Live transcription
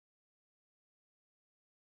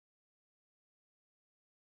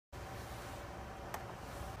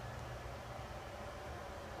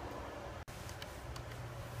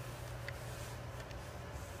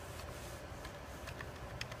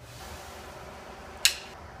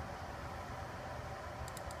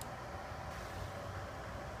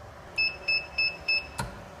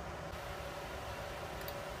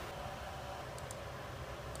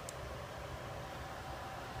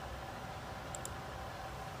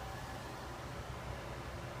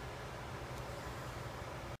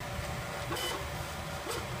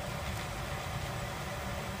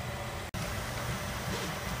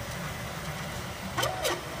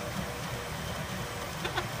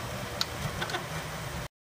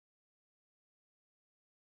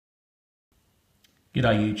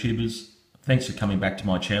G'day YouTubers, thanks for coming back to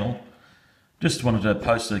my channel. Just wanted to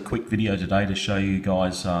post a quick video today to show you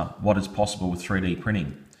guys what is possible with 3D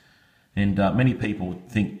printing. And many people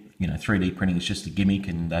think 3D printing is just a gimmick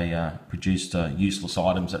and they produce useless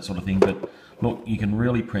items, that sort of thing. But look, you can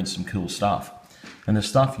really print some cool stuff. And the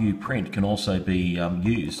stuff you print can also be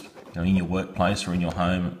used in your workplace or in your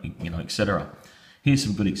home, etc. Here's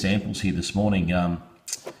some good examples here this morning. A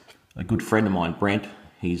good friend of mine, Brent,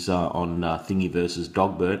 he's on Thingiverse's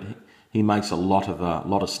dogbert. He makes a lot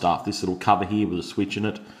of stuff. This little cover here with a switch in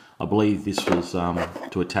it, I believe this was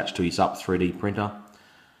to attach to his Up 3D printer.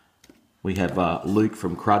 We have Luke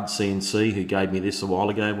from Crud CNC who gave me this a while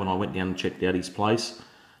ago when I went down and checked out his place.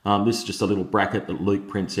 This is just a little bracket that Luke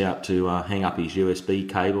prints out to hang up his USB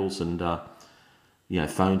cables and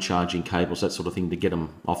phone charging cables, that sort of thing, to get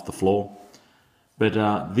them off the floor.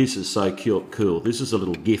 But this is so cool. This is a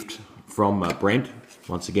little gift from Brent.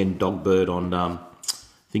 Once again, dogbert on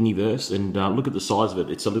Thingiverse, and look at the size of it.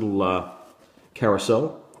 It's a little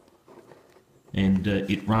carousel, and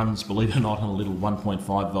it runs, believe it or not, on a little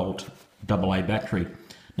 1.5 volt AA battery.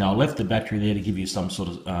 Now I left the battery there to give you some sort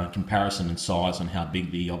of comparison in size on how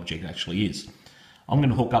big the object actually is. I'm going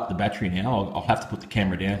to hook up the battery now. I'll have to put the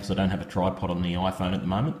camera down because I don't have a tripod on the iPhone at the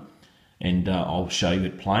moment, and I'll show you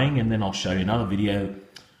it playing, and then I'll show you another video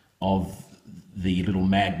of the little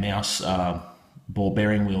Mad Mouse ball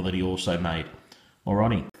bearing wheel that he also made.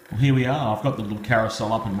 Alrighty, well, here we are. I've got the little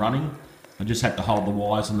carousel up and running. I just had to hold the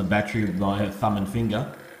wires on the battery with my thumb and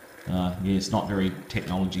finger. Yeah, it's not very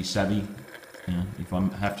technology savvy, if I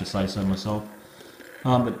have to say so myself.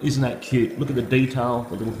 But isn't that cute? Look at the detail,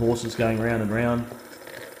 the little horses going round and round.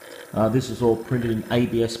 This is all printed in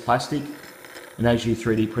ABS plastic, and as you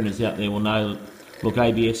 3D printers out there will know, look,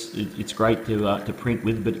 ABS, it's great to print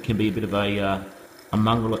with, but it can be a bit of a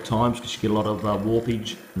mongrel at times because you get a lot of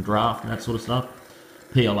warpage and draft and that sort of stuff.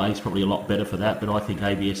 PLA is probably a lot better for that, but I think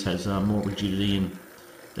ABS has more rigidity and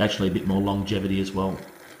actually a bit more longevity as well.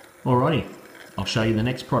 Alrighty, I'll show you the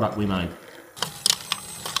next product we made.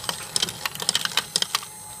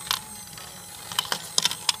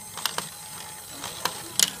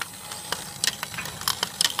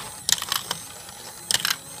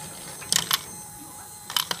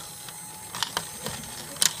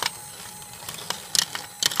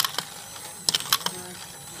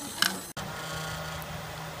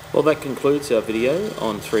 Well, that concludes our video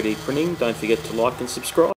on 3D printing. Don't forget to like and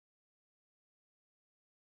subscribe.